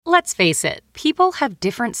Let's face it, people have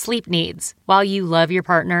different sleep needs. While you love your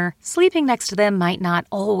partner, sleeping next to them might not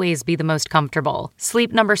always be the most comfortable.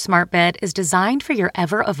 Sleep Number Smart Bed is designed for your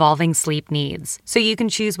ever-evolving sleep needs, so you can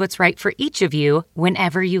choose what's right for each of you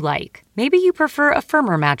whenever you like. Maybe you prefer a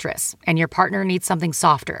firmer mattress and your partner needs something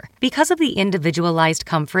softer. Because of the individualized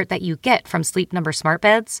comfort that you get from Sleep Number Smart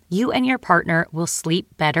Beds, you and your partner will sleep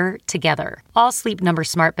better together. All Sleep Number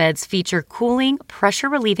Smart Beds feature cooling,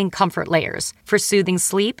 pressure-relieving comfort layers for soothing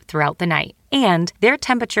sleep throughout the night. And their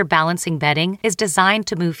temperature balancing bedding is designed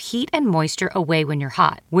to move heat and moisture away when you're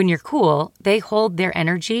hot. When you're cool, they hold their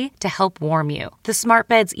energy to help warm you. The smart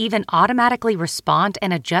beds even automatically respond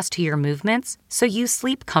and adjust to your movements, so you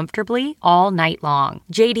sleep comfortably all night long.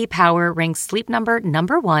 J.D. Power ranks Sleep Number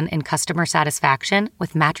 #1 in customer satisfaction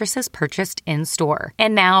with mattresses purchased in-store.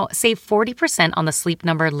 And now, save 40% on the Sleep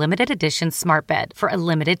Number limited edition smart bed for a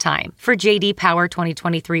limited time. For J.D. Power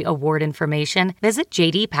 2023 award information, visit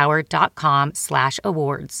jdpower.com/awards.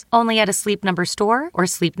 Only at a Sleep Number store or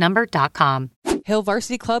sleepnumber.com. Hill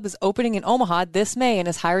Varsity Club is opening in Omaha this May and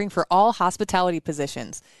is hiring for all hospitality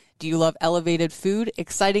positions. Do you love elevated food,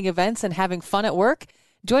 exciting events, and having fun at work?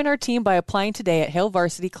 Join our team by applying today at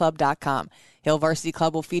hillvarsityclub.com. Hill Varsity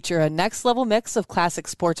Club will feature a next-level mix of classic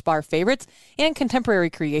sports bar favorites and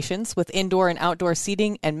contemporary creations with indoor and outdoor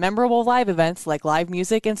seating and memorable live events like live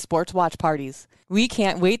music and sports watch parties. We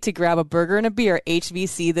can't wait to grab a burger and a beer at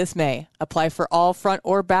HVC this May. Apply for all front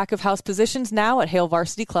or back of house positions now at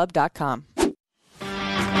hillvarsityclub.com.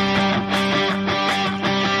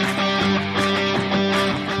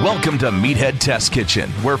 Welcome to Meathead Test Kitchen,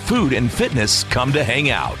 where food and fitness come to hang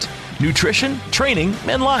out. Nutrition, training,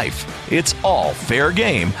 and life. It's all fair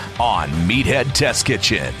game on Meathead Test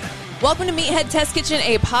Kitchen. Welcome to Meathead Test Kitchen,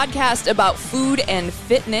 a podcast about food and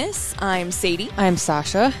fitness. I'm Sadie. I'm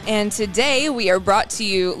Sasha. And today we are brought to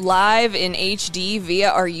you live in HD via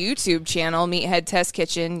our YouTube channel, Meathead Test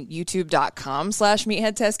Kitchen,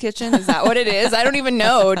 youtube.com/Meathead Test Kitchen. Is that what it is? I don't even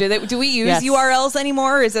know. Do we use Yes. URLs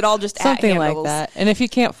anymore, or is it all just Something at like handles? that. And if you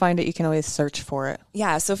can't find it, you can always search for it.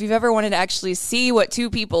 Yeah, so if you've ever wanted to actually see what two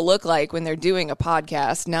people look like when they're doing a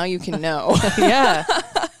podcast, now you can know. Yeah.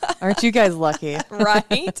 Aren't you guys lucky?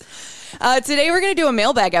 Right? Today we're going to do a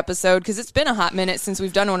mailbag episode because it's been a hot minute since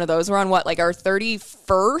we've done one of those. We're on what, like our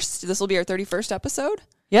 31st? This will be our 31st episode?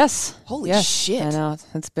 Yes. Holy shit. I know.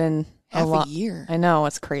 It's been Half a year. I know.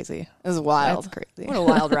 It's crazy. It was wild. That's crazy. What a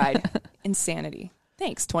wild ride. Insanity.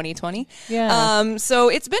 Thanks, 2020. Yeah. So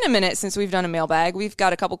it's been a minute since we've done a mailbag. We've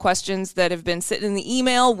got a couple questions that have been sitting in the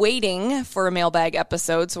email waiting for a mailbag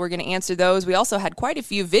episode, so we're going to answer those. We also had quite a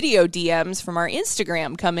few video DMs from our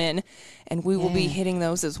Instagram come in, and we will be hitting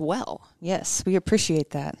those as well. Yes, we appreciate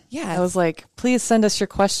that. Yeah. I was like, please send us your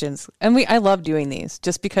questions. And I love doing these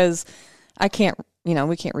just because we can't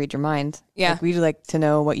read your mind. Yeah. Like, we like to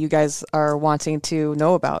know what you guys are wanting to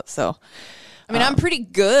know about. So I mean, I'm pretty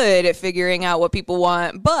good at figuring out what people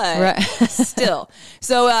want, but still.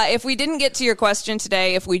 So if we didn't get to your question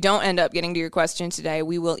today, if we don't end up getting to your question today,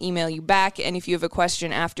 we will email you back. And if you have a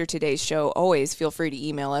question after today's show, always feel free to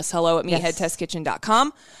email us.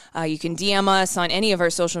 hello@meatheadtestkitchen.com. You can DM us on any of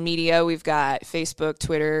our social media. We've got Facebook,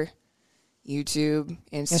 Twitter, YouTube,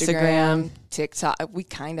 Instagram, TikTok. We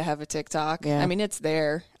kind of have a TikTok. Yeah. I mean, it's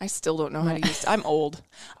there. I still don't know how to use it. I'm old.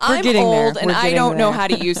 We're I'm getting old, there. and We're I getting don't know there. how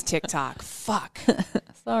to use TikTok. Fuck.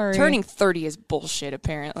 sorry. Turning 30 is bullshit,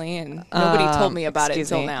 apparently, and nobody told me about it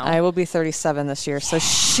Excuse until me. now. I will be 37 this year, so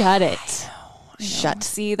shut it. Shut.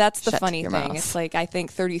 See, that's the Shut funny your thing. mouth. It's like, I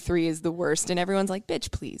think 33 is the worst, and everyone's like,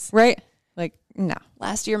 bitch, please. Right? Like, no.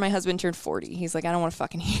 Last year, my husband turned 40. He's like, I don't want to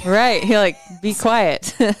fucking hear. Right. You're like, be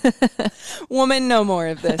quiet. Woman, no more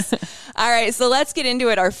of this. All right, so let's get into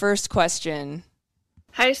it. Our first question.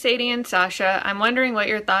 Hi, Sadie and Sasha. I'm wondering what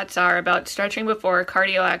your thoughts are about stretching before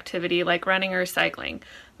cardio activity like running or cycling.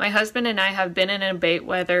 My husband and I have been in a debate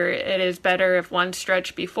whether it is better if one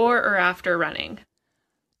stretch before or after running.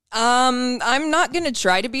 I'm not going to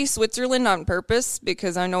try to be Switzerland on purpose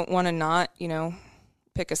because I don't want to not,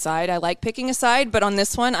 pick a side. I like picking a side, but on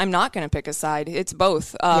this one, I'm not going to pick a side. It's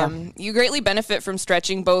both. You greatly benefit from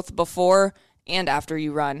stretching both before and after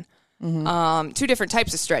you run. Mm-hmm. Two different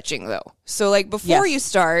types of stretching, though. So, like, before you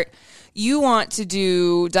start, you want to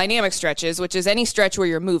do dynamic stretches, which is any stretch where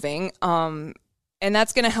you're moving. And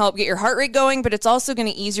that's going to help get your heart rate going, but it's also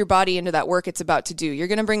going to ease your body into that work it's about to do. You're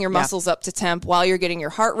going to bring your muscles up to temp while you're getting your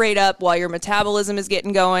heart rate up, while your metabolism is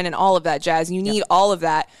getting going, and all of that jazz. You need all of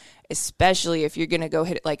that, especially if you're going to go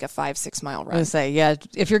hit it like a 5-6 mile run. I was going to say,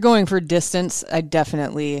 if you're going for distance, I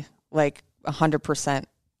definitely 100%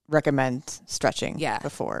 recommend stretching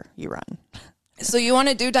before you run. So you want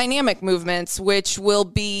to do dynamic movements, which will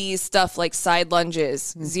be stuff like side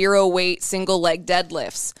lunges, zero weight, single leg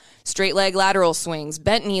deadlifts, straight leg lateral swings,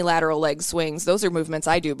 bent knee lateral leg swings. Those are movements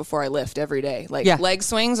I do before I lift every day. Leg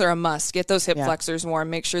swings are a must. Get those hip flexors warm.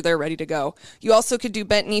 Make sure they're ready to go. You also could do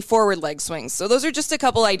bent knee forward leg swings. So those are just a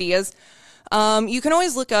couple ideas. You can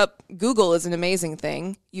always look up, Google is an amazing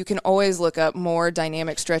thing. You can always look up more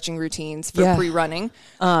dynamic stretching routines for pre-running.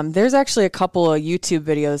 There's actually a couple of YouTube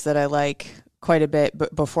videos that I like quite a bit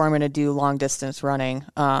before I'm going to do long distance running.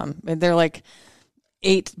 And they're like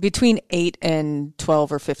between 8 and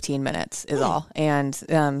 12 or 15 minutes is all. And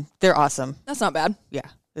they're awesome. That's not bad. Yeah.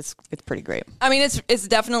 It's pretty great. I mean, it's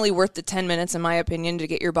definitely worth the 10 minutes, in my opinion, to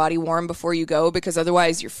get your body warm before you go, because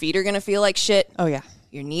otherwise your feet are going to feel like shit. Oh, yeah.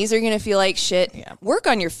 Your knees are going to feel like shit. Yeah. Work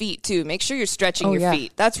on your feet, too. Make sure you're stretching your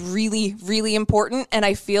feet. That's really, really important. And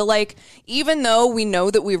I feel like even though we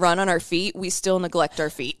know that we run on our feet, we still neglect our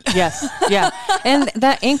feet. Yes. Yeah. And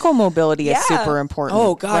that ankle mobility is super important.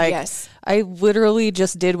 Oh, God, yes. I literally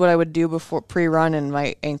just did what I would do before pre-run, and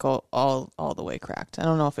my ankle all the way cracked. I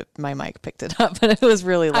don't know if my mic picked it up, but it was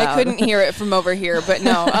really loud. I couldn't hear it from over here, but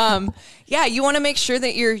no. You want to make sure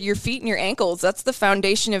that your feet and your ankles, that's the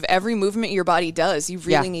foundation of every movement your body does. You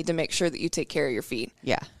really need to make sure that you take care of your feet.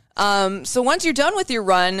 Yeah. So once you're done with your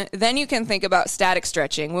run, then you can think about static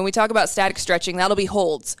stretching. When we talk about static stretching, that'll be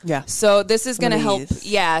holds. Yeah. So this is going to help,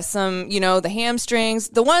 some, the hamstrings,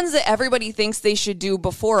 the ones that everybody thinks they should do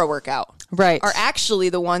before a workout. Right. Are actually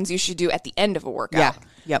the ones you should do at the end of a workout.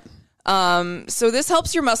 Yeah. Yep. So this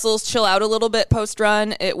helps your muscles chill out a little bit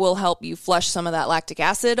post-run. It will help you flush some of that lactic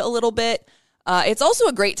acid a little bit. It's also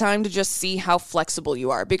a great time to just see how flexible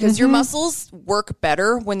you are, because your muscles work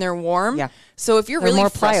better when they're warm. Yeah. So if you're really more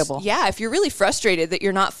pliable. If you're really frustrated that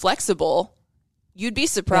you're not flexible, you'd be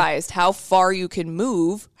surprised how far you can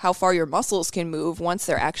move, how far your muscles can move once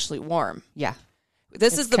they're actually warm. Yeah.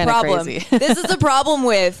 This is the problem. This is the problem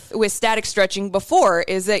with static stretching before,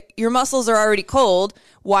 is that your muscles are already cold.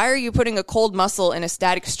 Why are you putting a cold muscle in a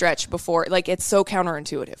static stretch before? Like, it's so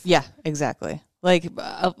counterintuitive. Yeah, exactly. Like,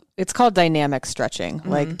 it's called dynamic stretching.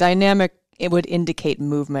 Like, dynamic, it would indicate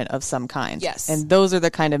movement of some kind. Yes. And those are the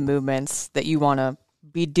kind of movements that you want to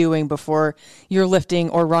be doing before you're lifting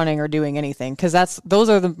or running or doing anything, because those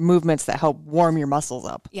are the movements that help warm your muscles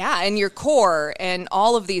up. Yeah, and your core and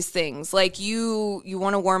all of these things. Like, you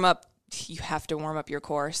want to warm up. You have to warm up your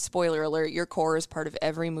core. Spoiler alert, your core is part of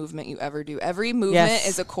every movement you ever do. Every movement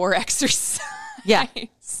is a core exercise. Yeah.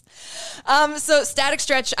 So static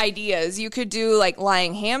stretch ideas. You could do like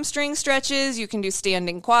lying hamstring stretches. You can do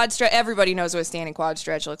standing quad stretch. Everybody knows what a standing quad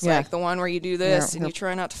stretch looks like. The one where you do this and you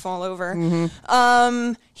try not to fall over.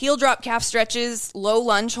 Heel drop calf stretches, low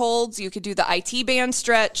lunge holds. You could do the IT band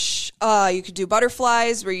stretch. You could do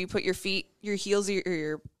butterflies, where you put your feet, your heels,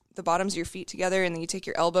 the bottoms of your feet together, and then you take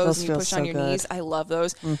your elbows and you push on your knees. I love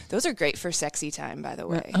those. Those are great for sexy time, by the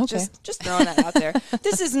way. Okay. Just throwing that out there.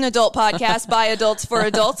 This is an adult podcast by adults for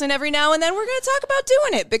adults, and every now and then we're going to talk about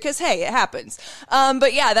doing it because, hey, it happens.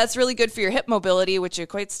 But yeah, that's really good for your hip mobility, which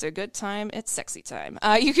equates to good time. It's sexy time.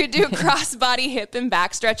 You could do cross-body hip and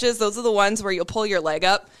back stretches. Those are the ones where you'll pull your leg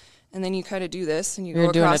up, and then you kind of do this, and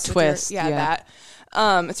you're go across doing a twist. That.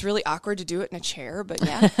 It's really awkward to do it in a chair, but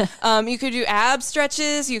yeah. You could do ab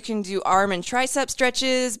stretches. You can do arm and tricep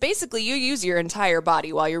stretches. Basically, you use your entire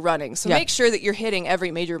body while you're running. So make sure that you're hitting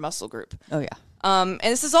every major muscle group. Oh, yeah. And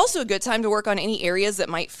this is also a good time to work on any areas that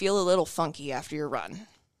might feel a little funky after your run.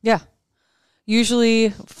 Yeah.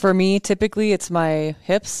 Usually, for me, typically, it's my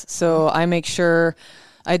hips. So I make sure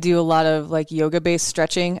I do a lot of like yoga-based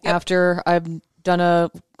stretching after I've done a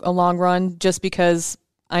long run, just because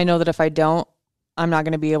I know that if I don't, I'm not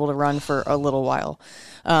going to be able to run for a little while.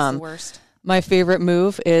 It's the worst. My favorite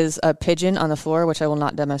move is a pigeon on the floor, which I will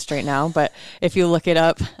not demonstrate now. But if you look it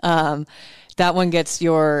up, that one gets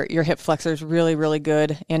your hip flexors really, really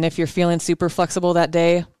good. And if you're feeling super flexible that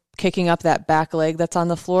day, kicking up that back leg that's on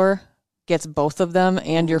the floor gets both of them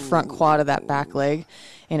and your front quad of that back leg.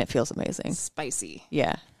 And it feels amazing. Spicy.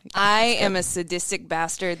 Yeah. I am a sadistic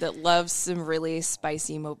bastard that loves some really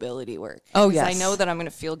spicy mobility work. Oh, yes. I know that I'm going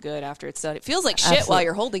to feel good after it's done. It feels like shit while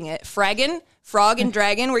you're holding it. Frog and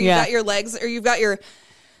dragon, where you've got your legs, or you've got your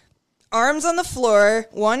arms on the floor,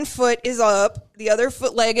 one foot is up, the other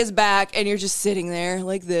leg is back, and you're just sitting there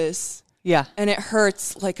like this. Yeah. And it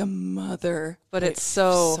hurts like a mother. But it's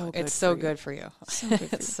so good for you.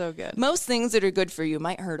 It's so good. Most things that are good for you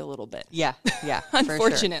might hurt a little bit. Yeah.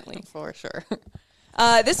 Unfortunately. For sure.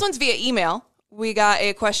 This one's via email. We got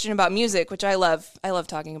a question about music, which I love. I love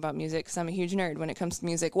talking about music because I'm a huge nerd when it comes to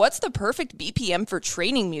music. What's the perfect BPM for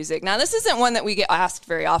training music? Now, this isn't one that we get asked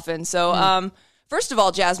very often. So First of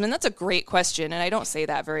all, Jasmine, that's a great question, and I don't say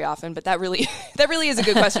that very often, but that really is a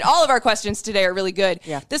good question. All of our questions today are really good.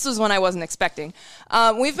 Yeah. This was one I wasn't expecting.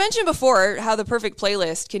 We've mentioned before how the perfect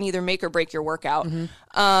playlist can either make or break your workout.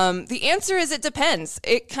 The answer is it depends.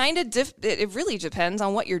 It kind of it really depends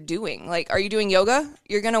on what you're doing. Like, are you doing yoga?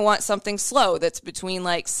 You're going to want something slow that's between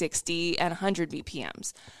like 60 and 100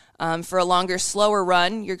 BPMs. For a longer, slower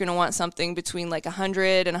run, you're going to want something between like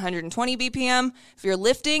 100 and 120 BPM. If you're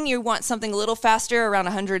lifting, you want something a little faster, around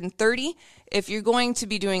 130. If you're going to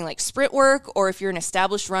be doing like sprint work, or if you're an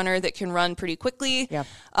established runner that can run pretty quickly,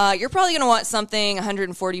 you're probably going to want something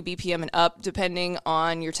 140 BPM and up, depending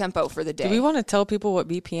on your tempo for the day. Do we want to tell people what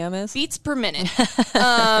BPM is? Beats per minute.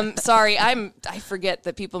 Sorry, I forget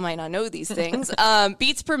that people might not know these things.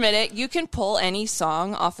 Beats per minute. You can pull any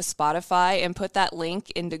song off of Spotify and put that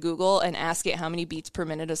link into Google and ask it how many beats per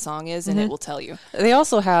minute a song is, and it will tell you. They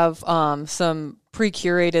also have some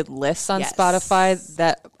pre-curated lists on Spotify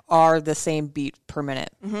that are the same beat per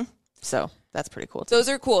minute. So that's pretty cool. Those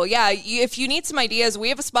are cool. Yeah. If you need some ideas, we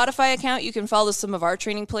have a Spotify account. You can follow some of our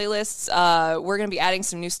training playlists. We're going to be adding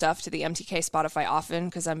some new stuff to the MTK Spotify often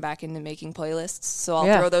because I'm back into making playlists. So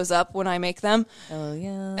I'll throw those up when I make them. Oh,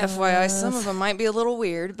 yeah. FYI, some of them might be a little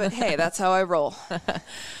weird, but hey, that's how I roll.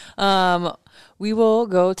 We will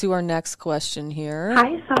go to our next question here.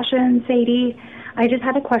 Hi, Sasha and Sadie. I just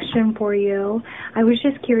had a question for you. I was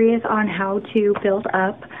just curious on how to build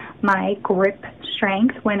up my grip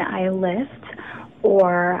strength when I lift,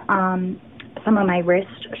 or some of my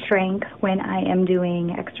wrist strength when I am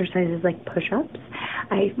doing exercises like push-ups.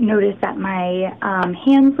 I've noticed that my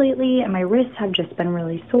hands lately and my wrists have just been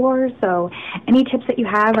really sore, so any tips that you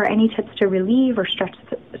have or any tips to relieve or stretch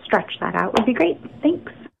that out would be great.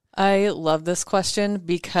 Thanks. I love this question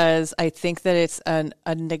because I think that it's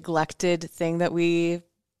a neglected thing that we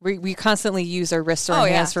constantly use our wrists or our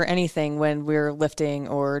hands for anything when we're lifting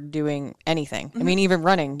or doing anything. I mean, even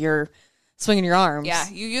running, you're swinging your arms. Yeah,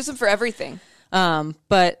 you use them for everything.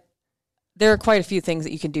 But there are quite a few things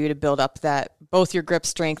that you can do to build up that both your grip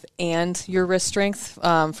strength and your wrist strength.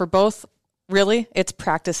 For both, really, it's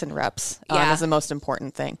practice and reps is the most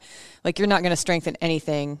important thing. Like, you're not going to strengthen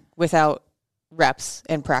anything without reps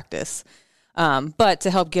and practice. But to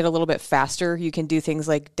help get a little bit faster, you can do things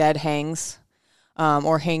like dead hangs,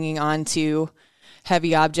 or hanging on to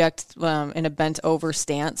heavy object in a bent over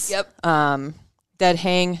stance. Dead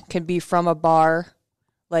hang can be from a bar,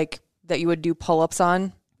 like that you would do pull-ups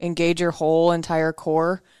on, engage your whole entire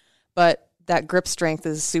core, but that grip strength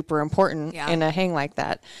is super important in a hang like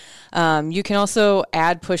that. You can also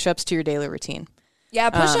add push-ups to your daily routine. Yeah,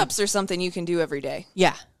 push-ups are something you can do every day.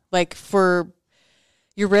 Yeah, like for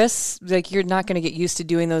your wrists, like you're not going to get used to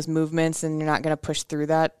doing those movements, and you're not going to push through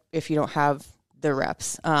that if you don't have the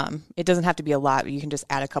reps. It doesn't have to be a lot. You can just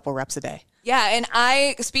add a couple reps a day. Yeah,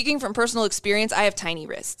 and speaking from personal experience, I have tiny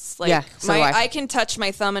wrists. Like, I can touch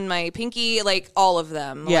my thumb and my pinky, like all of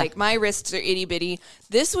them. Yeah. Like, my wrists are itty bitty.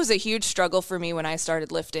 This was a huge struggle for me when I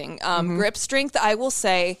started lifting. Grip strength, I will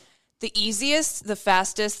say, the easiest, the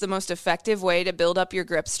fastest, the most effective way to build up your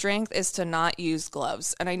grip strength is to not use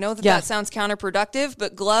gloves. And I know that sounds counterproductive,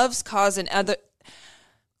 but gloves cause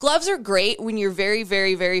Gloves are great when you're very,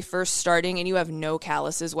 very, very first starting and you have no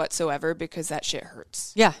calluses whatsoever, because that shit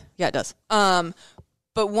hurts. Yeah, it does. But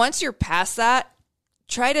once you're past that,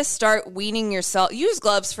 try to start weaning yourself. Use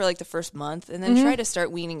gloves for like the first month, and then try to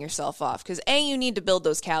start weaning yourself off. Because A, you need to build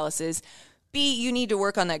those calluses. B, you need to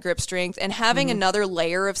work on that grip strength, and having another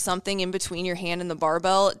layer of something in between your hand and the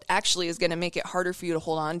barbell actually is going to make it harder for you to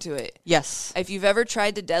hold on to it. Yes. If you've ever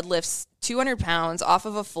tried to deadlift 200 pounds off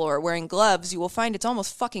of a floor wearing gloves, you will find it's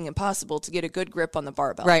almost fucking impossible to get a good grip on the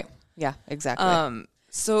barbell. Right. Yeah, exactly.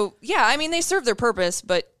 So, yeah, I mean, they serve their purpose,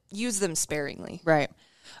 but use them sparingly. Right.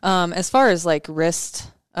 As far as like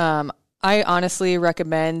wrist, I honestly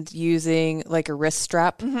recommend using like a wrist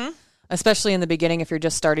strap. Especially in the beginning, if you're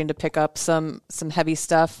just starting to pick up some heavy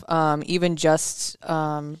stuff, even just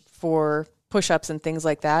for push-ups and things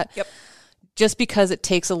like that. Yep. Just because it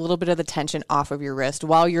takes a little bit of the tension off of your wrist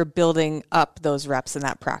while you're building up those reps in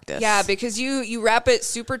that practice. Yeah, because you wrap it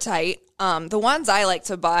super tight. The ones I like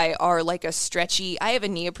to buy are like a stretchy. I have a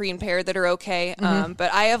neoprene pair that are okay,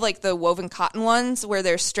 but I have like the woven cotton ones where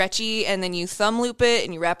they're stretchy, and then you thumb loop it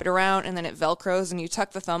and you wrap it around, and then it Velcros and you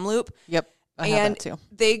tuck the thumb loop. Yep. I have that too.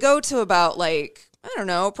 They go to about like, I don't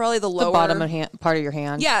know, probably the lower. The bottom part of your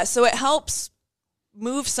hand. Yeah, so it helps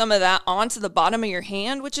move some of that onto the bottom of your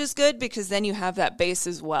hand, which is good because then you have that base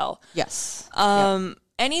as well. Yes. And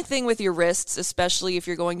anything with your wrists, especially if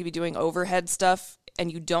you're going to be doing overhead stuff and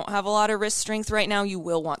you don't have a lot of wrist strength right now, you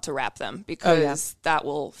will want to wrap them because that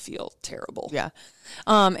will feel terrible. Yeah.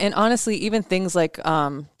 And honestly, even things like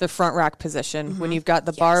the front rack position, when you've got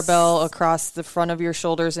the barbell across the front of your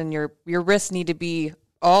shoulders and your wrists need to be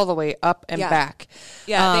all the way up and back.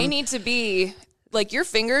 Yeah, they need to be, like, your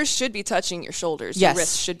fingers should be touching your shoulders. Yes. Your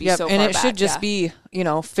wrists should be so far and it back. should just be,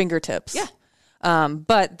 fingertips. Yeah.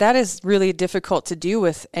 But that is really difficult to do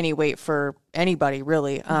with any weight for anybody,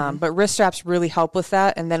 really. But wrist straps really help with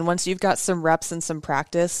that. And then once you've got some reps and some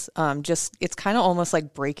practice, it's kind of almost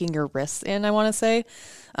like breaking your wrists in, I want to say,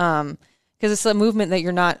 because it's a movement that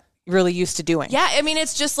you're not really used to doing. Yeah, I mean,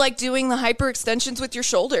 it's just like doing the hyperextensions with your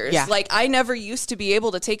shoulders. Yeah. Like, I never used to be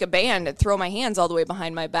able to take a band and throw my hands all the way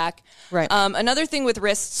behind my back. Right. Another thing with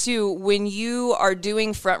wrists, too, when you are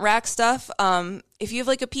doing front rack stuff, if you have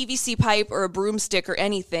like a PVC pipe or a broomstick or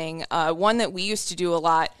anything, one that we used to do a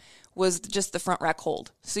lot was just the front rack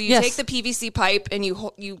hold. So you take the PVC pipe and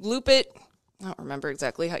you loop it. I don't remember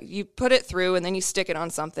exactly how you put it through, and then you stick it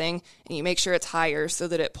on something and you make sure it's higher so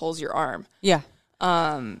that it pulls your arm. Yeah.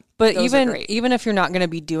 But even if you're not going to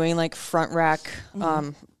be doing like front rack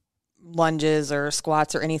lunges or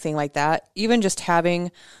squats or anything like that, even just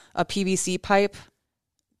having a PVC pipe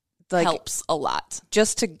like helps a lot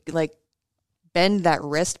just to like bend that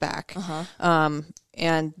wrist back.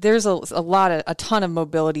 And there's a ton of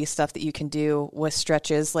mobility stuff that you can do with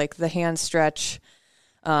stretches, like the hand stretch.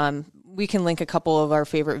 We can link a couple of our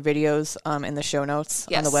favorite videos in the show notes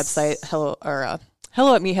on the website.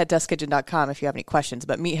 Hello at meatheadtestkitchen.com if you have any questions,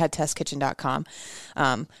 but meatheadtestkitchen.com.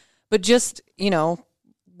 But just,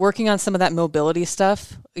 working on some of that mobility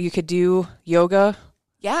stuff, you could do yoga.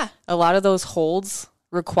 Yeah. A lot of those holds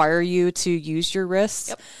require you to use your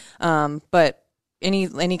wrists. Yep. But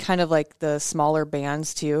any kind of like the smaller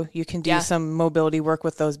bands too, you can do some mobility work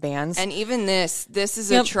with those bands. And even this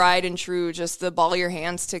is a tried and true, just the ball your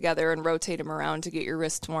hands together and rotate them around to get your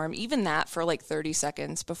wrists warm. Even that for like 30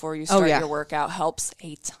 seconds before you start your workout helps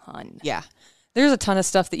a ton. Yeah. There's a ton of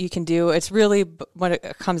stuff that you can do. It's really what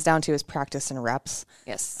it comes down to is practice and reps.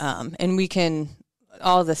 Yes. And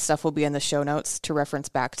all of this stuff will be in the show notes to reference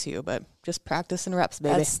back to, but just practice and reps,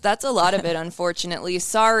 baby. That's a lot of it, unfortunately.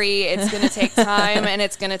 Sorry, it's going to take time and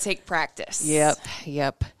it's going to take practice.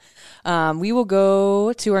 Yep. We will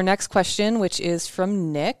go to our next question, which is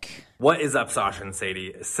from Nick. What is up, Sasha and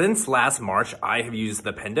Sadie? Since last March, I have used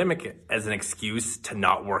the pandemic as an excuse to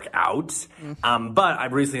not work out. But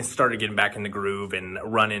I've recently started getting back in the groove and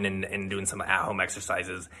running and doing some at-home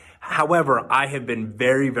exercises. However, I have been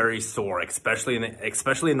very, very sore, especially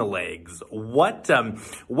in the legs. What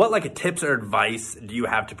like tips or advice do you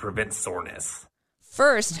have to prevent soreness?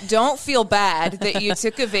 First, don't feel bad that you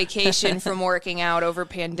took a vacation from working out over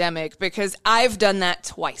pandemic, because I've done that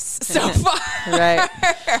twice so far. Right.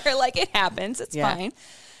 Like, it happens. It's fine.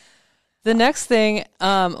 The next thing,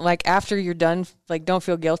 like after you're done, like don't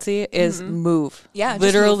feel guilty, is move. Yeah.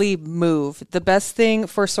 Literally move. The best thing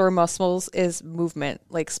for sore muscles is movement.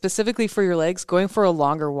 Like specifically for your legs, going for a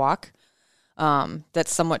longer walk.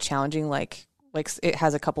 That's somewhat challenging, like it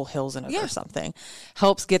has a couple hills in it or something,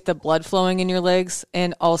 helps get the blood flowing in your legs,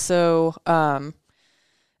 and also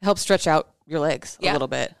helps stretch out your legs a little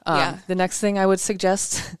bit. The next thing I would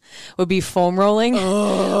suggest would be foam rolling,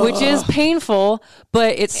 which is painful,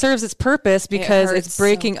 but it serves its purpose because it's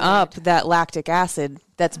breaking up that lactic acid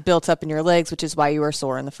that's built up in your legs, which is why you are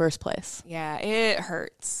sore in the first place. Yeah, it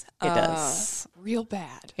hurts. It does. Real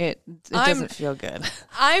bad. It doesn't feel good.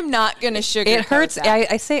 I'm not going to sugarcoat it hurts.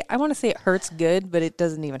 that. I want to say it hurts good, but it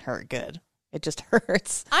doesn't even hurt good. It just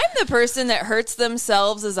hurts. I'm the person that hurts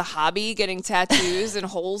themselves as a hobby, getting tattoos and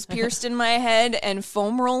holes pierced in my head, and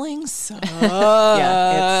foam rolling sucks.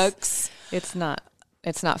 It's not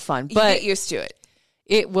fun, but you get used to it.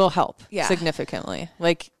 It will help significantly.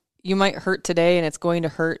 Like, you might hurt today and it's going to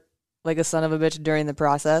hurt like a son of a bitch during the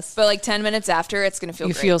process. But like 10 minutes after, it's going to feel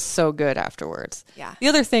great. You feel so good afterwards. Yeah. The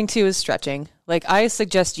other thing too is stretching. Like, I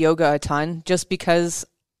suggest yoga a ton just because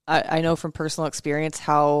I know from personal experience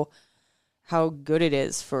how good it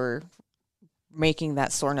is for making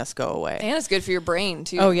that soreness go away. And it's good for your brain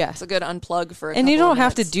too. Oh yeah. It's a good unplug for a And you don't couple of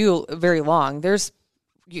have to minutes. do very long. There's,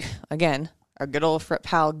 again, our good old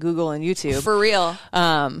pal Google and YouTube. For real.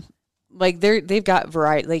 Like they've got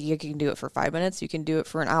variety. Like, you can do it for 5 minutes. You can do it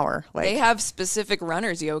for an hour. Like, they have specific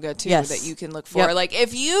runner's yoga too that you can look for. Yep. Like,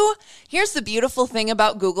 here's the beautiful thing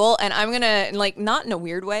about Google, and I'm going to, like, not in a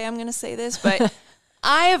weird way, I'm going to say this, but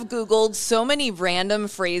I have Googled so many random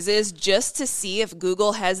phrases just to see if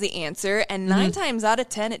Google has the answer, and 9 times out of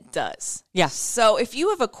 10 it does. Yeah. So if you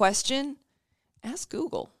have a question, ask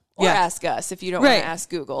Google. or Yeah. ask us if you don't want Right. to ask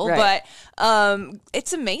Google. Right. But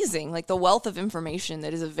it's amazing, like the wealth of information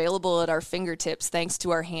that is available at our fingertips thanks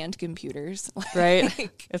to our hand computers. Right?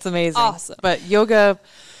 Like, It's amazing. awesome. But yoga,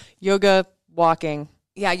 walking.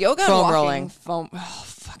 yeah, yoga Foam and walking, rolling.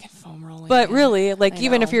 fucking foam rolling. But man. really, like, I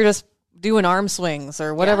even if know. you're just doing arm swings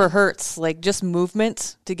or whatever Yeah. hurts, like, just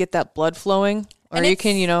movement to get that blood flowing. Or And you it's-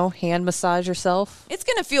 can, hand massage yourself. It's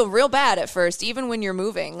going to feel real bad at first, even when you're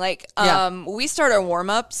moving. Like, Yeah. we start our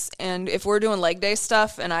warm-ups, and if we're doing leg day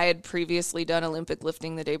stuff, and I had previously done Olympic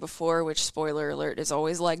lifting the day before, which, spoiler alert, is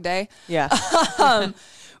always leg day, Yeah.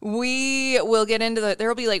 we will get into there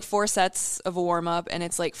will be like 4 sets of a warm-up, and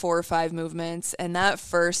it's like 4 or 5 movements, and that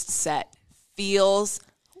first set feels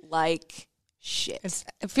like shit.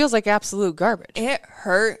 It feels like absolute garbage. It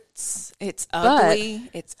hurts. It's ugly.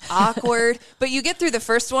 It's awkward. But you get through the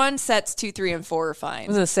first one. Sets 2, 3, and 4 are I was fine.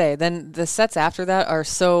 going to say, then the sets after that are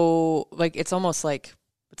so, like, it's almost like,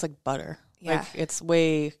 it's like butter. Yeah. Like, it's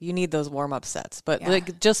way, you need those warm-up sets. But, Yeah.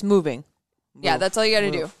 like, just moving. Yeah, that's all you got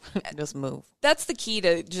to do. Just move. That's the key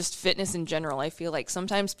to just fitness in general. I feel like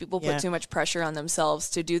sometimes people put Yeah. too much pressure on themselves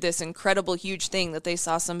to do this incredible, huge thing that they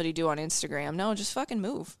saw somebody do on Instagram. No, just fucking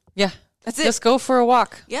move. Yeah. That's it. Just go for a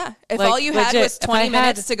walk. Yeah. If Like, all you had legit, was if 20 I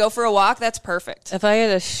minutes had- to go for a walk, that's perfect. If I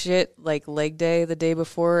had a shit, like, leg day the day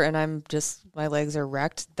before and I'm just, my legs are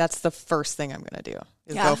wrecked, that's the first thing I'm going to do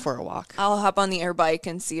is Yeah. go for a walk. I'll hop on the air bike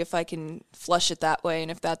and see if I can flush it that way.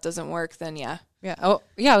 And if that doesn't work, then yeah. Yeah. Oh,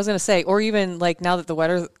 yeah. I was gonna say, or even like now that the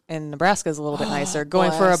weather in Nebraska is a little bit nicer,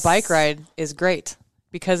 going for a bless. bike ride is great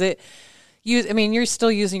because you're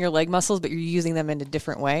still using your leg muscles, but you're using them in a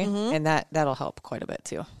different way, and that'll help quite a bit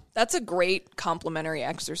too. That's a great complementary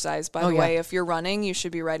exercise, by Oh, the yeah. way. If you're running, you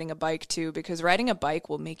should be riding a bike too, because riding a bike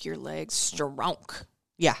will make your legs strong.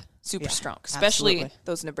 Yeah. Super Yeah, strong, especially absolutely.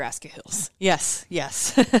 those Nebraska hills. Yes.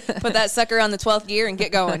 Yes. Put that sucker on the 12th gear and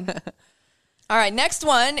get going. All right, next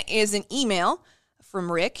one is an email from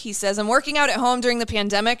Rick. He says, I'm working out at home during the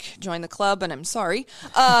pandemic. Join the club, and I'm sorry.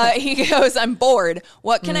 He goes, I'm bored.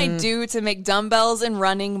 What can I do to make dumbbells and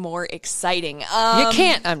running more exciting? You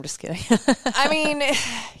can't. I'm just kidding. I mean,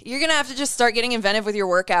 you're going to have to just start getting inventive with your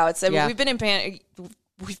workouts. I mean, Yeah.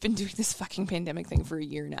 we've been doing this fucking pandemic thing for a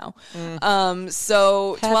year now.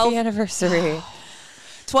 So Happy 12 anniversary.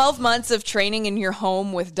 12 months of training in your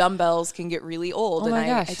home with dumbbells can get really old. Oh and my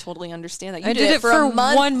gosh. I totally understand that. You I did it for a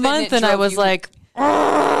month 1 month, and I drove was you- like,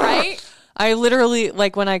 right? I literally,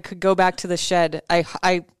 like, when I could go back to the shed,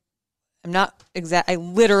 I'm not exact. I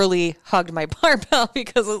literally hugged my barbell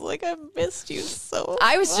because I was like, I missed you so.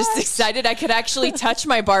 I was just excited I could actually touch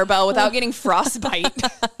my barbell without getting frostbite.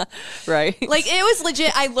 right. Like, it was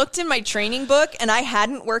legit. I looked in my training book, and I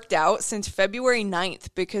hadn't worked out since February 9th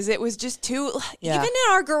because it was just too... Yeah. Even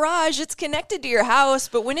in our garage, it's connected to your house,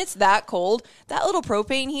 but when it's that cold, that little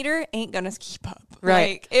propane heater ain't gonna keep up.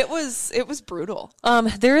 Right. Like, it was brutal.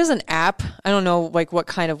 There is an app. I don't know like what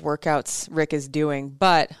kind of workouts Rick is doing,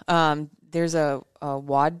 but there's a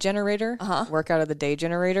WOD generator, workout of the day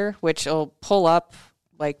generator, which will pull up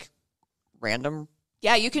like random.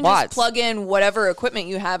 Yeah, you can WODs. just plug in whatever equipment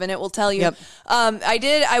you have, and it will tell you. Yep.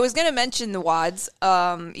 I was going to mention the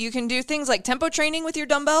WODs. You can do things like tempo training with your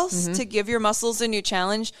dumbbells to give your muscles a new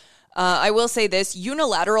challenge. I will say this,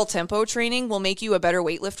 unilateral tempo training will make you a better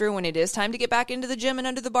weightlifter when it is time to get back into the gym and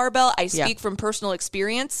under the barbell. I speak from personal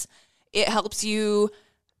experience. It helps you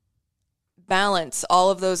balance all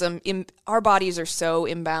of those. Our bodies are so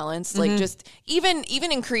imbalanced. Like just even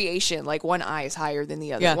in creation, like one eye is higher than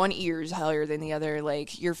the other, Yeah. one ear is higher than the other.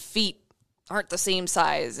 Like your feet aren't the same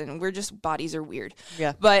size, and bodies are weird.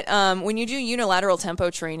 Yeah. But when you do unilateral tempo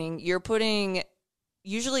training, you're putting,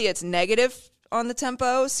 usually it's negative on the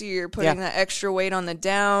tempo, so you're putting that extra weight on the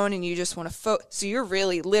down, and you just want to so you're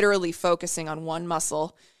really literally focusing on one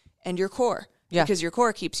muscle and your core. Yeah. Because your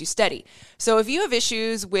core keeps you steady. So if you have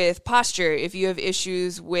issues with posture, if you have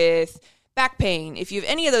issues with back pain, if you have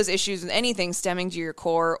any of those issues with anything stemming to your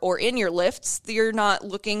core or in your lifts, you're not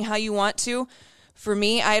looking how you want to. For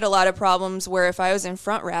me, I had a lot of problems where if I was in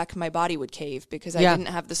front rack, my body would cave because I didn't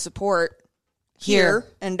have the support here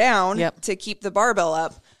and down to keep the barbell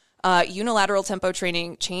up. Unilateral tempo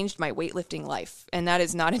training changed my weightlifting life, and that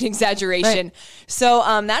is not an exaggeration. Right. So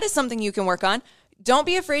that is something you can work on. Don't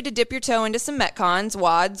be afraid to dip your toe into some Metcons,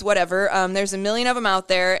 WODs, whatever. There's a million of them out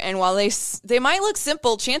there, and while they might look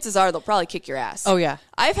simple, chances are they'll probably kick your ass. Oh, yeah.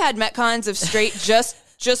 I've had Metcons of straight just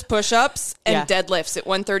push-ups and Yeah. deadlifts at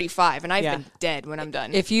 135, and I've been dead when I'm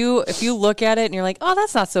done. If you look at it and you're like, oh,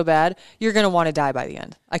 that's not so bad, you're gonna want to die by the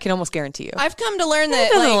end. I can almost guarantee you. I've come to learn It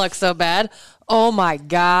that doesn't like, look so bad. Oh my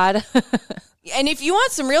God. And if you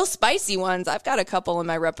want some real spicy ones, I've got a couple in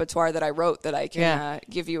my repertoire that I wrote that I can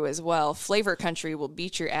give you as well. Flavor Country will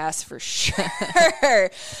beat your ass for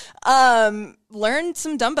sure. Learn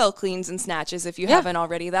some dumbbell cleans and snatches if you haven't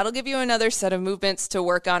already. That'll give you another set of movements to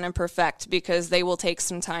work on and perfect because they will take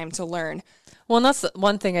some time to learn. Well, and that's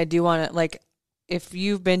one thing I do want to, like, if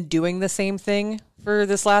you've been doing the same thing for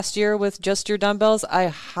this last year with just your dumbbells, I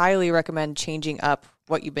highly recommend changing up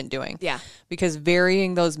what you've been doing. Yeah. Because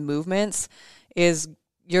varying those movements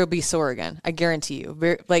you'll be sore again. I guarantee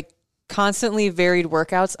you. Constantly varied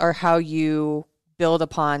workouts are how you build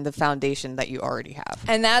upon the foundation that you already have.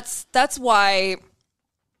 And that's why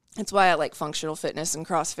I like functional fitness and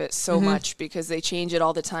CrossFit so much, because they change it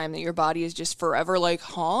all the time, that your body is just forever like,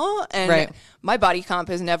 huh? And my body comp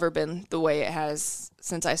has never been the way it has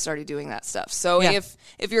since I started doing that stuff. So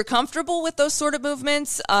if you're comfortable with those sort of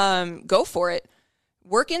movements, go for it.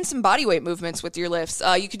 Work in some body weight movements with your lifts.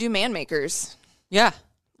 You could do man makers. Yeah.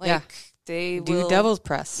 They do devil's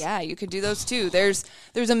press. Yeah, you could do those too. There's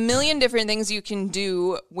a million different things you can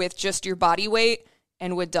do with just your body weight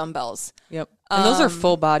and with dumbbells. Yep. And those are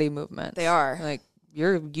full body movements. They are. Like,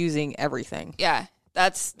 you're using everything. Yeah.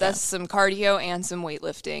 That's some cardio and some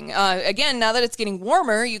weightlifting. Again, now that it's getting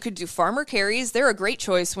warmer, you could do farmer carries. They're a great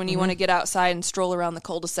choice when you want to get outside and stroll around the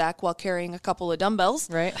cul-de-sac while carrying a couple of dumbbells.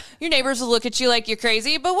 Right. Your neighbors will look at you like you're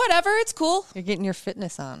crazy, but whatever, it's cool. You're getting your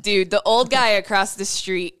fitness on. Dude, the old guy across the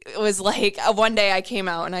street was like, one day I came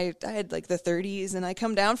out and I had like the 30s, and I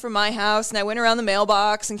come down from my house and I went around the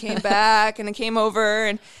mailbox and came back and I came over,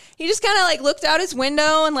 and he just kind of like looked out his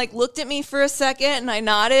window and like looked at me for a second, and I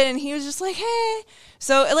nodded, and he was just like, hey.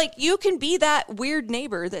 So like, you can be that weird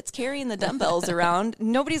neighbor that's carrying the dumbbells around.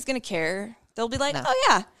 Nobody's going to care. They'll be like, oh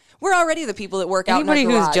yeah, we're already the people that work out in our garage.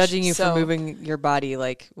 Anybody who's judging you for moving your body,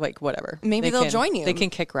 like whatever. Maybe they'll join you. They can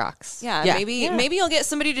kick rocks. Yeah. Maybe you'll get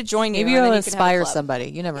somebody to join you. Maybe you'll inspire somebody.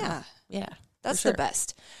 You never know. Yeah. That's the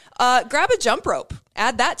best. Grab a jump rope.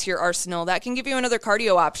 Add that to your arsenal. That can give you another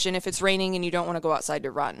cardio option if it's raining and you don't want to go outside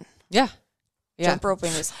to run. Yeah. Jump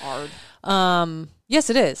roping is hard. Yes,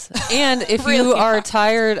 it is. And if really you are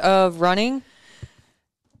tired of running,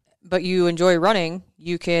 but you enjoy running,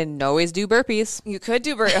 you can always do burpees. You could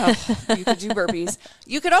do burpees.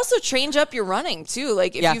 You could also change up your running too.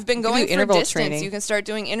 Like if you've been going for distance, training. You can start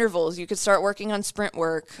doing intervals. You could start working on sprint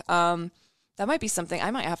work. That might be something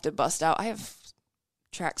I might have to bust out. I have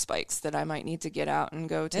track spikes that I might need to get out and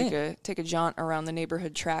go take a jaunt around the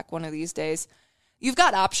neighborhood track one of these days. You've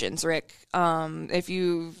got options, Rick. If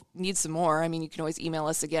you need some more, I mean, you can always email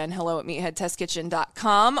us again,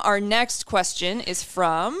 hello@meatheadtestkitchen.com. Our next question is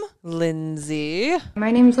from Lindsay.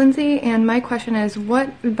 My name's Lindsay, and my question is, what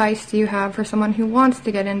advice do you have for someone who wants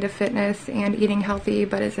to get into fitness and eating healthy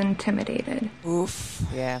but is intimidated? Oof.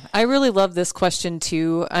 Yeah. I really love this question,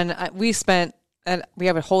 too. And we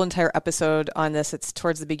have a whole entire episode on this. It's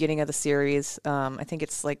towards the beginning of the series. I think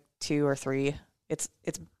it's like 2 or 3. It's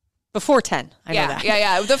before 10. I know that.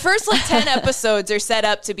 Yeah. The first 10 episodes are set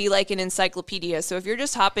up to be like an encyclopedia. So if you're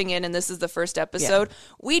just hopping in and this is the first episode,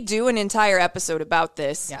 we do an entire episode about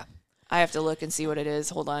this. Yeah. I have to look and see what it is.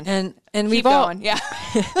 Hold on. And we've all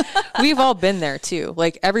we've all been there too.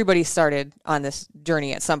 Like, everybody started on this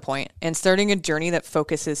journey at some point, and starting a journey that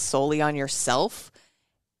focuses solely on yourself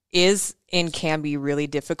is and can be really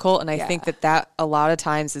difficult. And I think that a lot of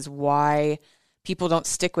times is why people don't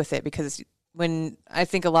stick with it, because when I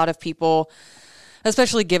think a lot of people,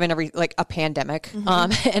 especially given a pandemic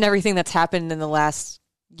and everything that's happened in the last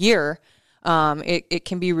year, it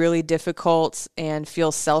can be really difficult and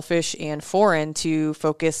feel selfish and foreign to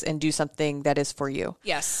focus and do something that is for you.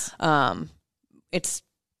 Yes. It's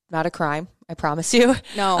not a crime, I promise you.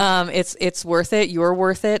 No. It's worth it. You're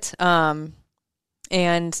worth it. And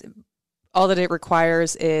all that it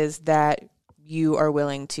requires is that you are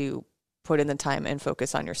willing to put in the time and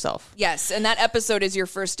focus on yourself. Yes, and that episode is your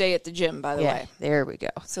first day at the gym, by the way. There we go.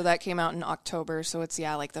 So that came out in October, so it's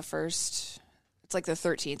like the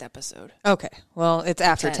 13th episode. Okay. Well, it's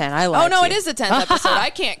after 10. I lied. Oh, no, it is the 10th episode.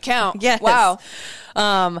 I can't count. Yes. Wow.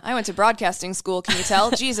 I went to broadcasting school, can you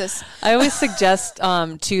tell? Jesus. I always suggest,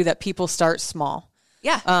 too, that people start small.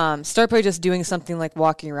 Yeah. Start by just doing something like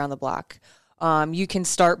walking around the block. You can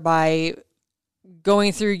start by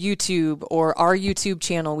going through YouTube or our YouTube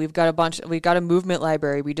channel. We've got a movement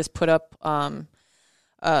library. We just put up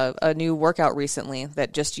a new workout recently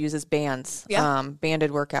that just uses bands,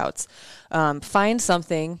 banded workouts. Find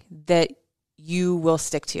something that you will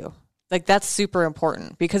stick to. Like, that's super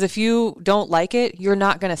important, because if you don't like it, you're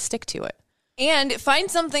not going to stick to it. And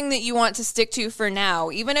find something that you want to stick to for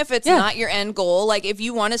now, even if it's not your end goal. Like if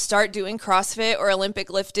you want to start doing CrossFit or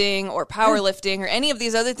Olympic lifting or powerlifting or any of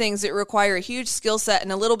these other things that require a huge skill set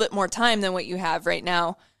and a little bit more time than what you have right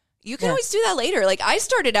now, you can always do that later. Like I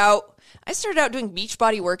started out doing beach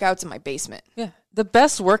body workouts in my basement. Yeah. The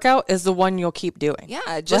best workout is the one you'll keep doing.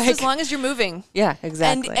 Yeah, just as long as you're moving. Yeah,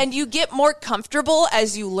 exactly. And you get more comfortable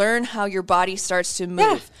as you learn how your body starts to move.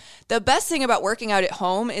 Yeah. The best thing about working out at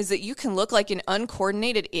home is that you can look like an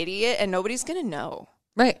uncoordinated idiot and nobody's going to know.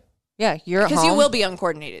 Right. Yeah, you're at home. Because you will be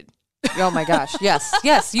uncoordinated. Oh my gosh. Yes.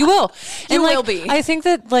 Yes, you will. You will be. I think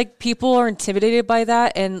that like people are intimidated by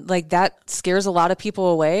that and like that scares a lot of people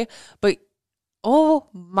away. But oh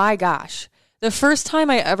my gosh. The first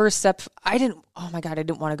time I ever I didn't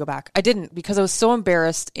want to go back. I didn't because I was so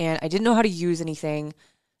embarrassed and I didn't know how to use anything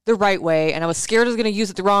the right way, and I was scared I was going to use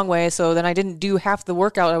it the wrong way, so then I didn't do half the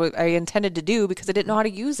workout I intended to do because I didn't know how to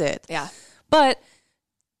use it. Yeah. But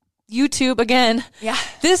YouTube, again,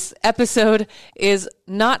 this episode is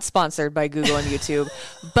not sponsored by Google and YouTube,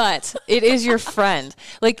 but it is your friend.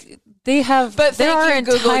 Like, they have... But thank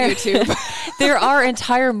you, Google, YouTube. There are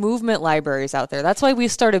entire movement libraries out there. That's why we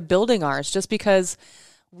started building ours, just because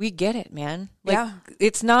we get it, man. Like,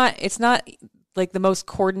 it's not like the most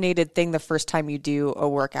coordinated thing the first time you do a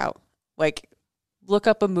workout. Like, look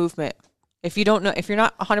up a movement. If you don't know, if you're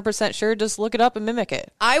not 100% sure, just look it up and mimic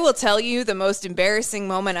it. I will tell you the most embarrassing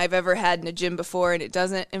moment I've ever had in a gym before, and it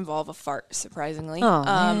doesn't involve a fart, surprisingly.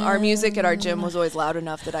 Our music at our gym was always loud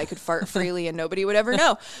enough that I could fart freely and nobody would ever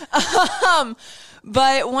know.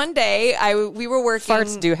 But one day, we were working...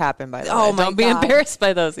 Farts do happen, by the way. Don't be embarrassed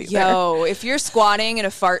by those either. Yo, if you're squatting and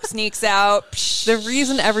a fart sneaks out... The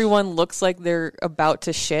reason everyone looks like they're about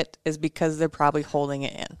to shit is because they're probably holding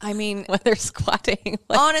it in. I mean... When they're squatting.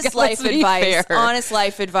 Like, honest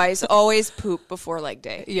life advice, always poop before leg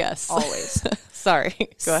day. Yes. Always. Sorry.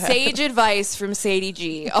 Go ahead. Sage advice from Sadie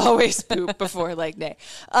G. Always poop before leg day.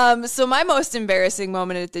 So my most embarrassing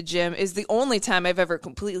moment at the gym is the only time I've ever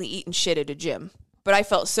completely eaten shit at a gym. But I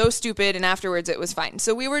felt so stupid, and afterwards it was fine.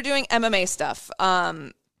 So we were doing MMA stuff.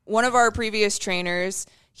 One of our previous trainers,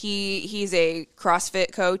 he's a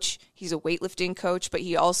CrossFit coach. He's a weightlifting coach, but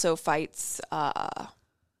he also fights, I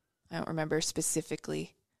don't remember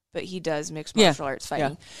specifically, but he does mixed martial arts fighting.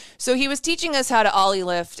 Yeah. So he was teaching us how to ollie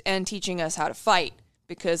lift and teaching us how to fight,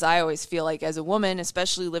 because I always feel like as a woman,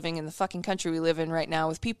 especially living in the fucking country we live in right now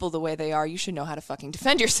with people the way they are, you should know how to fucking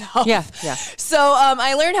defend yourself. Yeah. So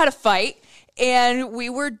I learned how to fight. And we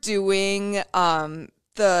were doing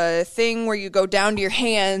the thing where you go down to your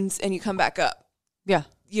hands and you come back up. Yeah.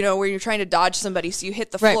 You know, where you're trying to dodge somebody, so you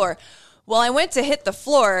hit the floor. Well, I went to hit the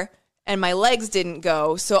floor and my legs didn't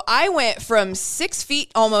go. So I went from 6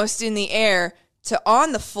 feet almost in the air to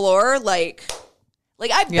on the floor, like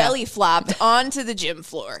I belly flopped onto the gym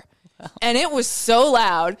floor. And it was so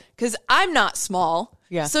loud because I'm not small.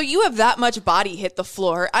 Yeah. So you have that much body hit the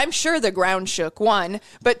floor. I'm sure the ground shook, 1,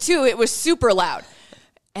 but 2, it was super loud.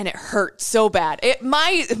 And it hurt so bad.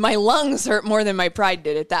 My lungs hurt more than my pride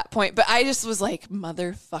did at that point. But I just was like,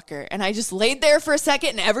 motherfucker. And I just laid there for a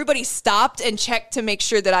second, and everybody stopped and checked to make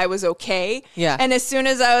sure that I was okay. Yeah. And as soon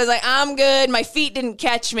as I was like, I'm good, my feet didn't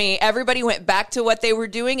catch me, everybody went back to what they were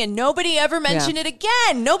doing, and nobody ever mentioned it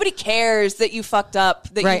again. Nobody cares that you fucked up,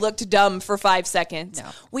 that you looked dumb for 5 seconds. No.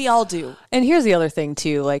 We all do. And here's the other thing,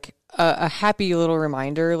 too. Like, a happy little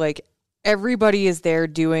reminder, like, everybody is there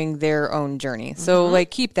doing their own journey. So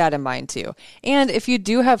like keep that in mind too. And if you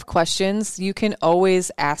do have questions, you can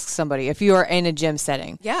always ask somebody if you are in a gym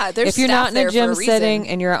setting. Yeah, there's if you're not in a gym reason. setting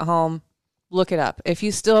and you're at home, look it up. If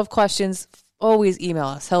you still have questions, always email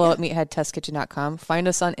us. hello@meatheadtestkitchen.com. Find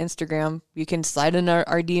us on Instagram. You can slide in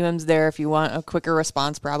our DMs there if you want a quicker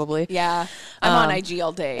response probably. Yeah. I'm on IG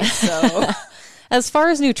all day. So as far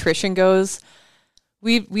as nutrition goes,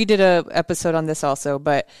 we did a episode on this also,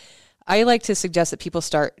 but I like to suggest that people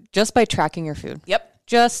start just by tracking your food. Yep.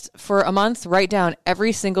 Just for a month, write down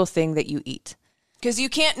every single thing that you eat. Because you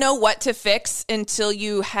can't know what to fix until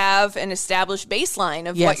you have an established baseline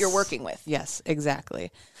of what you're working with. Yes,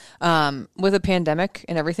 exactly. With a pandemic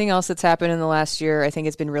and everything else that's happened in the last year, I think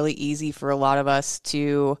it's been really easy for a lot of us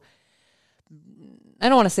to, I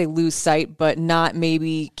don't want to say lose sight, but not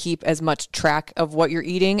maybe keep as much track of what you're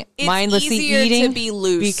eating. It's mindlessly easier eating to be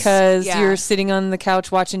loose because you're sitting on the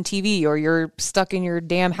couch watching TV or you're stuck in your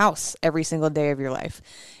damn house every single day of your life.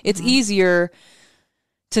 It's easier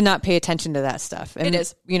to not pay attention to that stuff. And, it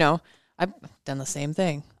is. You know, I've done the same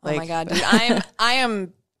thing. Oh my God, dude. I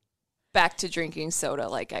am back to drinking soda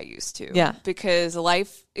like I used to. Yeah. Because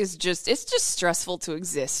life is it's just stressful to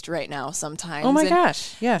exist right now sometimes. Oh my And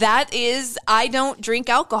gosh. Yeah. I don't drink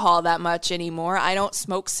alcohol that much anymore. I don't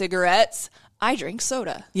smoke cigarettes. I drink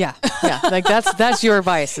soda. Yeah. Like that's your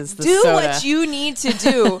vice is the Do soda. what you need to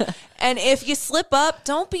do. And if you slip up,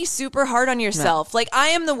 don't be super hard on yourself. Like, I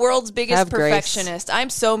am the world's biggest Have grace. perfectionist. I'm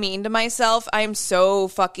so mean to myself. I'm so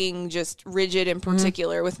fucking just rigid and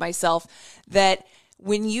particular with myself that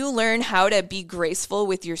when you learn how to be graceful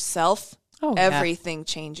with yourself, everything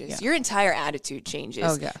changes. Yeah. Your entire attitude changes.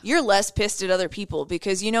 Oh, yeah. You're less pissed at other people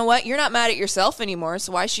because you know what? You're not mad at yourself anymore,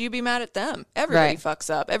 so why should you be mad at them? Everybody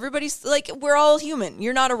fucks up. Everybody's like, we're all human.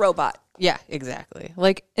 You're not a robot. Yeah, exactly.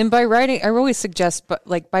 Like, and by writing, I always suggest, but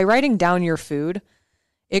like by writing down your food,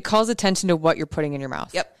 it calls attention to what you're putting in your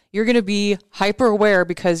mouth. Yep. You're going to be hyper aware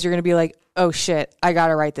because you're going to be like, oh shit, I got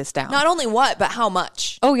to write this down. Not only what, but how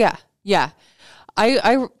much. Oh yeah. Yeah.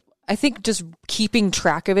 I think just keeping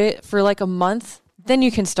track of it for like a month, then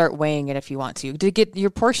you can start weighing it if you want to get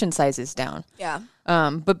your portion sizes down. Yeah.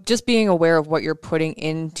 But just being aware of what you're putting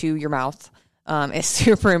into your mouth is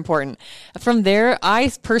super important. From there,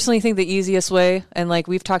 I personally think the easiest way, and like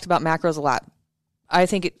we've talked about macros a lot, I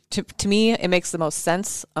think to me, it makes the most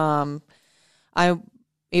sense. I'm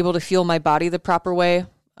able to fuel my body the proper way,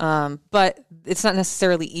 but it's not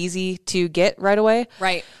necessarily easy to get right away.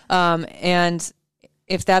 Right. And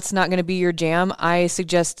if that's not going to be your jam, I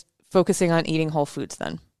suggest focusing on eating whole foods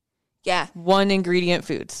then. Yeah. One ingredient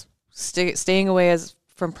foods. Staying away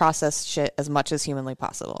from processed shit as much as humanly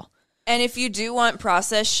possible. And if you do want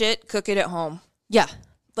processed shit, cook it at home. Yeah,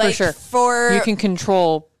 Like, for sure. You can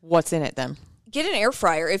control what's in it then. Get an air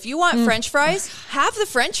fryer. If you want French fries, have the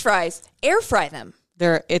French fries. Air fry them.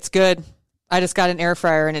 It's good. I just got an air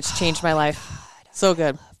fryer and it's changed my life. So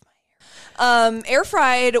good. Air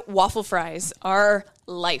fried waffle fries are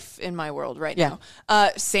life in my world right now.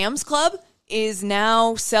 Sam's Club is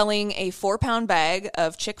now selling a 4-pound bag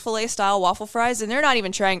of Chick-fil-A style waffle fries, and they're not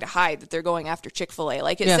even trying to hide that they're going after Chick-fil-A.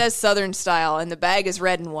 Like, it says Southern style, and the bag is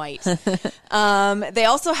red and white. They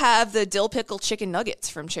also have the dill pickle chicken nuggets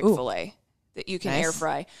from Chick-fil-A that you can air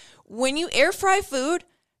fry. When you air fry food,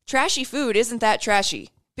 trashy food isn't that trashy,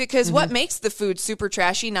 because what makes the food super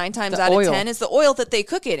trashy 9 times out of 10 is the oil that they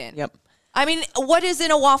cook it in. Yep. I mean, what is in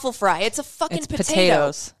a waffle fry? It's a fucking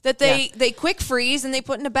potatoes that they quick freeze and they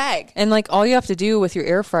put in a bag. And like all you have to do with your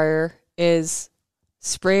air fryer is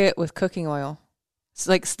spray it with cooking oil. It's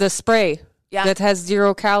like the spray that has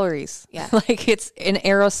 0 calories. Yeah. Like it's an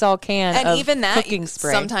aerosol can and of even that, cooking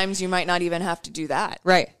spray. Sometimes you might not even have to do that.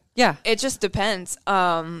 Right. Yeah. It just depends.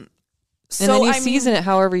 And then you season it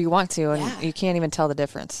however you want to, and you can't even tell the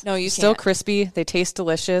difference. No, you can't. Still crispy. They taste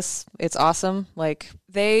delicious. It's awesome. Like,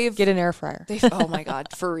 get an air fryer. Oh my God,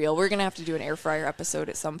 for real. We're going to have to do an air fryer episode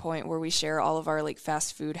at some point where we share all of our like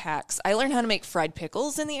fast food hacks. I learned how to make fried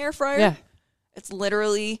pickles in the air fryer. Yeah. It's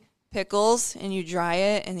literally pickles, and you dry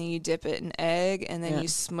it, and then you dip it in egg, and then you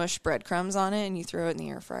smush breadcrumbs on it, and you throw it in the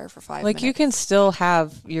air fryer for 5 minutes. Like, you can still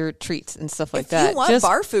have your treats and stuff like that. If you want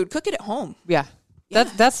bar food, cook it at home. Yeah.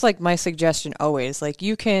 That's like my suggestion always. Like,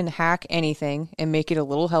 you can hack anything and make it a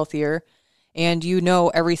little healthier, and you know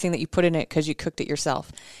everything that you put in it because you cooked it yourself.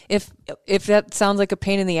 If that sounds like a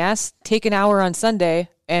pain in the ass, take an hour on Sunday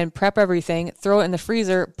and prep everything, throw it in the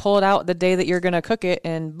freezer, pull it out the day that you're going to cook it,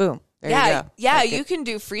 and boom. There you go. Yeah, like you can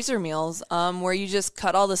do freezer meals where you just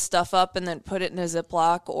cut all the stuff up and then put it in a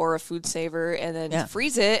Ziploc or a food saver and then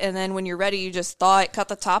freeze it. And then when you're ready, you just thaw it, cut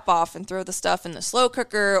the top off, and throw the stuff in the slow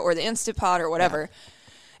cooker or the Instant Pot or whatever.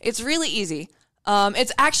 Yeah. It's really easy.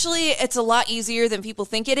 It's a lot easier than people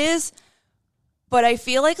think it is. But I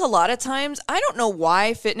feel like a lot of times, I don't know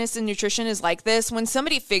why fitness and nutrition is like this. When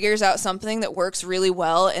somebody figures out something that works really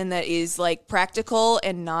well and that is like practical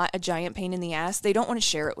and not a giant pain in the ass, they don't want to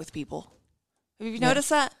share it with people. Have you noticed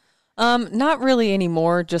that? Not really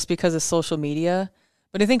anymore, just because of social media.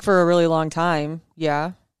 But I think for a really long time,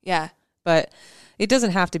 yeah. But it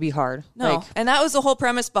doesn't have to be hard. No, and that was the whole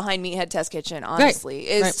premise behind Meathead Test Kitchen, honestly,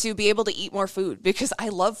 is to be able to eat more food, because I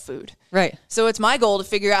love food. Right. So it's my goal to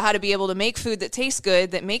figure out how to be able to make food that tastes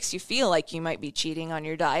good, that makes you feel like you might be cheating on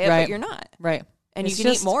your diet, but you're not. Right. And you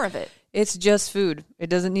can eat more of it. It's just food.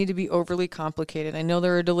 It doesn't need to be overly complicated. I know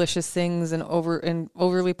there are delicious things, and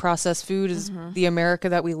overly processed food is the America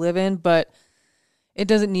that we live in, but it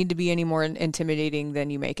doesn't need to be any more intimidating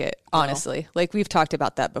than you make it, honestly. Like, we've talked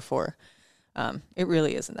about that before. It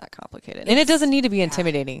really isn't that complicated. And it doesn't need to be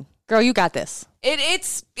intimidating. Girl, you got this.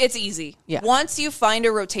 It's easy. Yeah. Once you find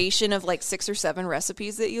a rotation of like 6 or 7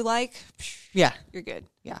 recipes that you like, Yeah. you're good.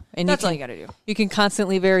 Yeah. And That's all you got to do. You can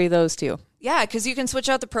constantly vary those too. Yeah, because you can switch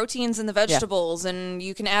out the proteins and the vegetables, and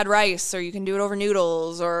you can add rice, or you can do it over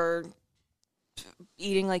noodles, or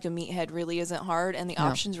eating like a meathead really isn't hard, and the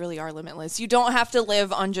options really are limitless. You don't have to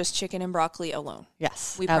live on just chicken and broccoli alone.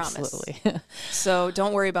 Yes, we absolutely. promise. So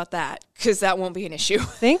don't worry about that, because that won't be an issue.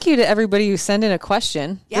 Thank you to everybody who sent in a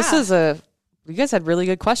question. Yeah. You guys had really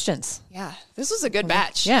good questions. Yeah, this was a good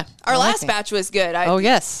batch. Yeah, our last batch was good.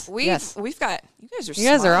 Yes. We've got. You guys are. You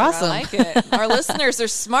guys are awesome. I like it. Our listeners are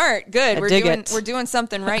smart. Good. We're doing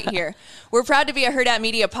something right here. We're proud to be a Hurrdat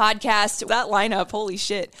Media podcast. That lineup, holy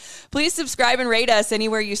shit! Please subscribe and rate us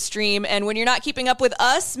anywhere you stream. And when you're not keeping up with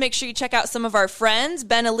us, make sure you check out some of our friends: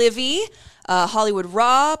 Ben Olivy, Hollywood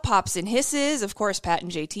Raw, Pops and Hisses, of course, Pat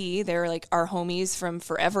and JT. They're like our homies from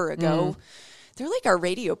forever ago. They're like our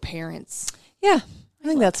radio parents. Yeah, I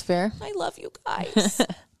think that's fair. I love you guys.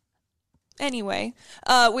 Anyway,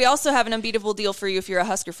 we also have an unbeatable deal for you if you're a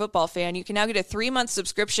Husker football fan. You can now get a 3-month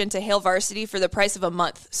subscription to Hail Varsity for the price of a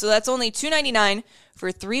month. So that's only $2.99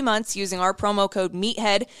 for 3 months using our promo code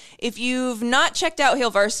MEATHEAD. If you've not checked out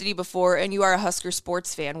Hail Varsity before and you are a Husker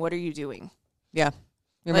sports fan, what are you doing? Yeah.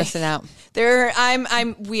 You're missing out.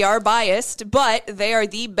 We are biased, but they are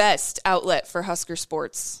the best outlet for Husker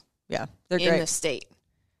sports. Yeah, they're in great. the state.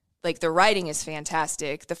 Like, the writing is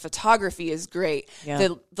fantastic. The photography is great. Yeah.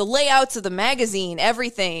 The layouts of the magazine,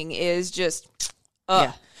 everything is just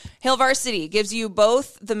Hail Varsity gives you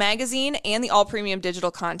both the magazine and the all-premium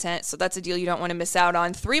digital content, so that's a deal you don't want to miss out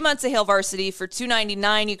on. 3 months of Hail Varsity for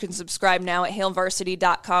 $2.99. You can subscribe now at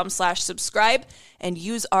hailvarsity.com/subscribe and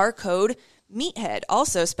use our code Meathead.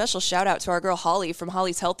 Also, special shout out to our girl Holly from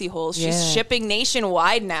Holly's Healthy Holes. She's shipping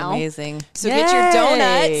nationwide now. Amazing. So get your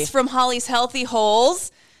donuts from Holly's Healthy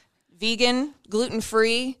Holes. Vegan,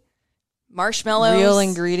 gluten-free, marshmallows. Real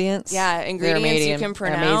ingredients. Yeah, ingredients you can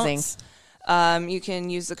pronounce. They're amazing. You can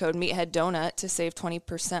use the code Meathead Donut to save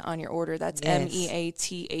 20% on your order. That's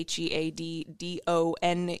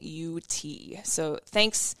MEATHEADDONUT. So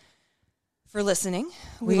thanks for listening.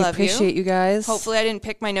 We love you. We appreciate you guys. Hopefully I didn't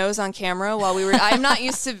pick my nose on camera while we were... I'm not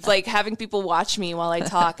used to like having people watch me while I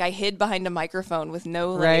talk. I hid behind a microphone with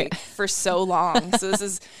no light for so long. So this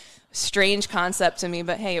is a strange concept to me,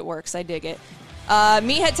 but hey, it works. I dig it.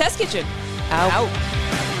 Meathead Test Kitchen. Out.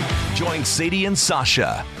 Join Sadie and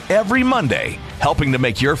Sasha every Monday, helping to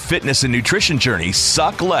make your fitness and nutrition journey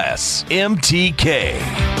suck less. MTK.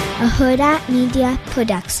 A Hurrdat Media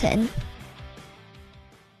Production.